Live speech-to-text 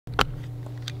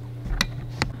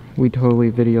We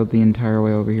totally videoed the entire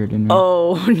way over here, didn't we?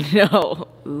 Oh no.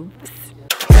 Oops.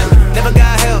 Never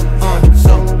got help,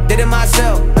 so did it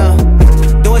myself,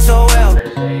 doing so well.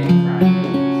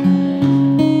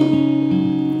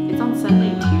 It's on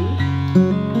Sunday too?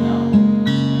 No.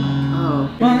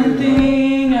 Oh. One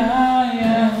thing I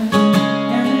am,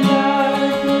 and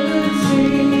I could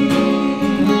see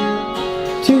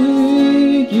to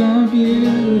your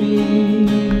beauty.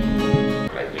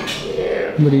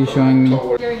 What are you showing me?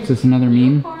 Is this another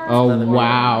meme? Oh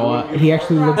wow. He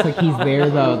actually looks like he's there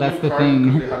though. That's the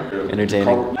thing.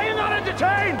 Entertaining. Are you not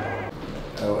entertained?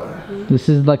 This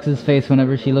is Lex's face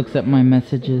whenever she looks at my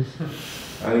messages.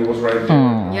 And he was right there.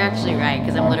 Aww. You're actually right,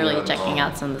 because I'm literally checking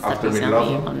out some of the stuff you sent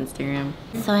me on Instagram.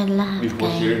 So in love,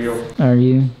 guys. Are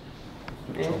you?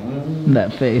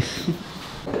 That face.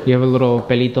 You have a little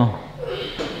pelito.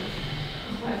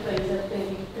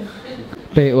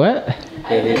 What?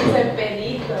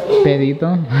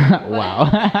 Pedito? Wow.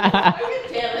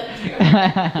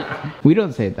 We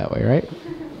don't say it that way, right?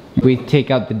 We take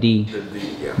out the D. The D,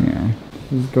 yeah. Yeah.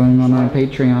 This is going on our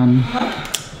Patreon.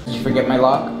 Did you forget my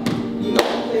lock?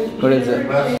 What is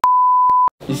it?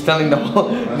 He's telling the whole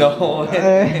I'm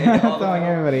telling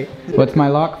everybody. What's my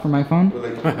lock for my phone?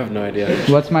 I have no idea.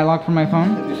 What's my lock for my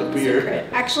phone? Disappear.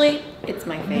 Actually, it's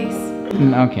my face.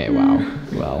 Okay, wow.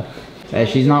 Well,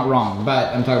 she's not wrong,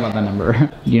 but I'm talking about the number.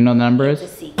 Do you know the number It's a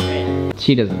is? secret.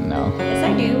 She doesn't know. Yes,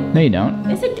 I do. No, you don't.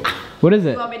 Is it? What is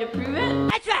it? You want me to prove it?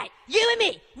 That's right. You and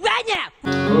me, right now.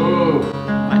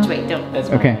 Watch, wait, don't.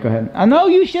 Okay, go ahead. Oh no,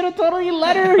 you should have totally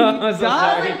let her. You I'm so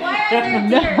sorry. Like, why are there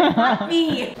deer? Not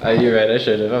me. You're right, I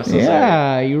should have. I'm so sorry.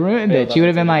 Yeah, you ruined it. She would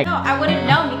have been like No, I wouldn't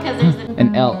know because there's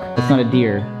an elk. It's not a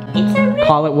deer. It's a ring.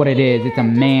 Call it what it is. It's a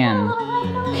man.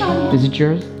 Is it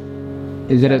yours?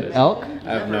 Is it an elk?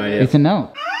 I have no idea. It's an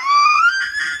elk.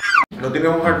 No tiene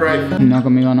un hard drive. No,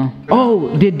 conmigo no. Oh,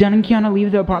 did Dunn and Kiana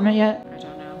leave the apartment yet? I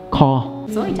don't know. Call.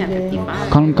 It's only 10:55.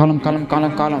 Call him, call him, call him, call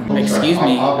him, call him. Excuse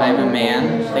me, I'm a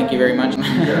man. Thank you very much. What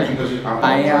did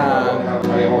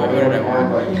I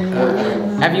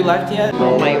want? Have you left yet?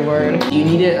 Oh my word. Do you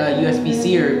need it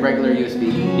USB-C or regular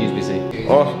USB? USB-C.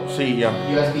 Oh, sí, yeah.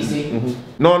 USB-C?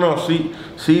 No, C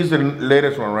is the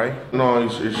latest one, right? No,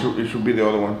 it should be the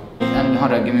other one.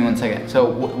 Hold on, give me 1 second. So,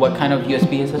 what kind of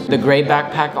USB is this? The gray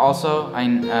backpack also?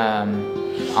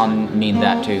 I'll need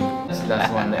that too. So that's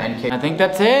the one, the NK. I think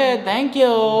that's it. Thank you.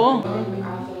 Are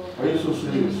you so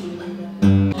serious?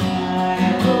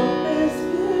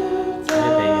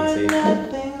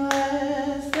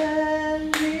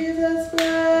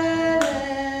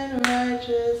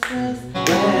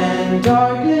 When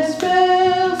darkness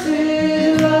veils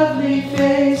his lovely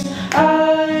face, I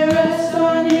rest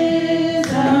on his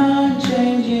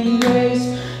unchanging grace.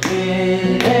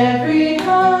 In every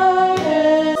high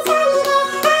and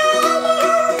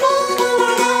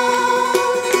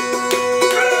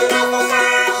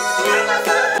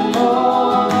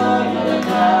all of the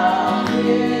ground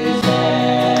is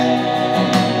dead.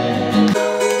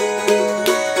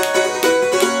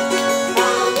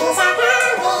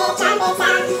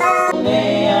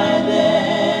 May I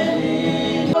then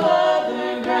in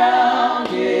other ground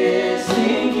is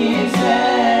sinking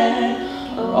sand.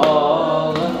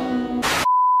 All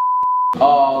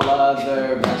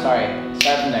other. Sorry,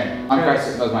 start from there. On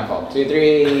Christ, that was my fault. 2,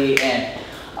 3, and.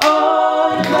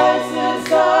 On Christ's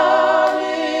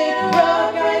solid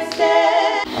rock I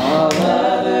stand. All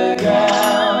other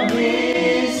ground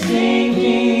is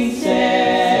sinking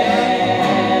sand.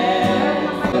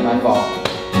 My fault.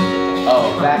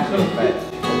 Oh, that's what it was.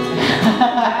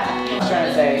 I was trying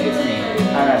to say, it's me.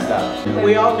 I messed up.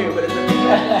 We all knew, but it's okay.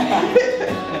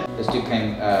 This dude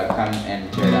can come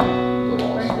and tear down the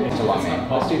walls. It's a long name.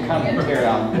 This dude come and tear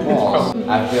down the walls.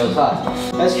 I feel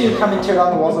tough. This dude come and tear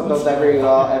down the walls. I built every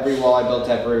wall I built,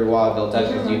 every wall I built.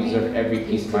 Because you deserve every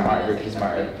piece of my heart, every piece of my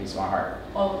heart, every piece of my heart.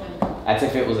 That's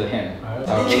if it was a him.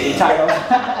 So the title.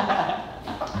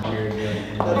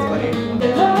 That's funny.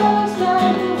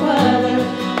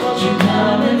 Won't you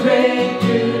come and break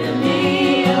through to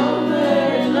me over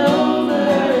and over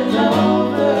and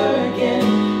over again?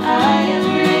 I am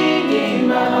bringing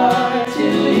my heart to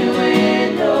you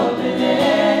with open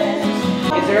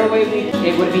hands. Is there a way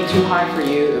it would be too high for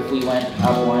you if we went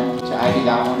up one? Should I do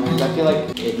that one? Because I feel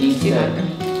like it needs to.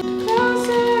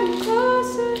 Closer and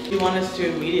closer. You want us to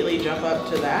immediately jump up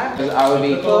to that? Because I would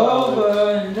be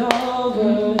over and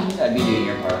over. I'd be doing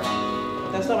your part.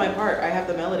 That's not my part. I have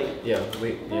the melody. Yeah,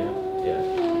 wait, yeah.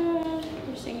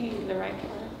 You're singing the right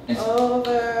part. It's,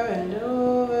 Over and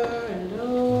over and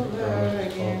over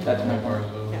again. that's my part.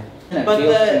 Yeah. That But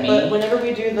feels to me. but whenever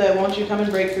we do the "Won't you come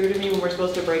and break through to me" when we're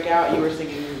supposed to break out, you were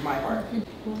singing my part.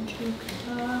 Won't you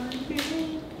come and break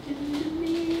through to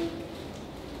me?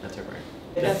 That's her part.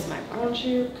 That's my part. Won't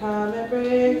you come and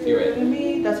break You're through right. to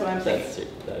me? That's what I'm saying.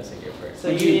 That is your part. So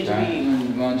you need to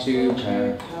be. Won't you Won't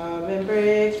you come and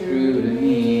break through through to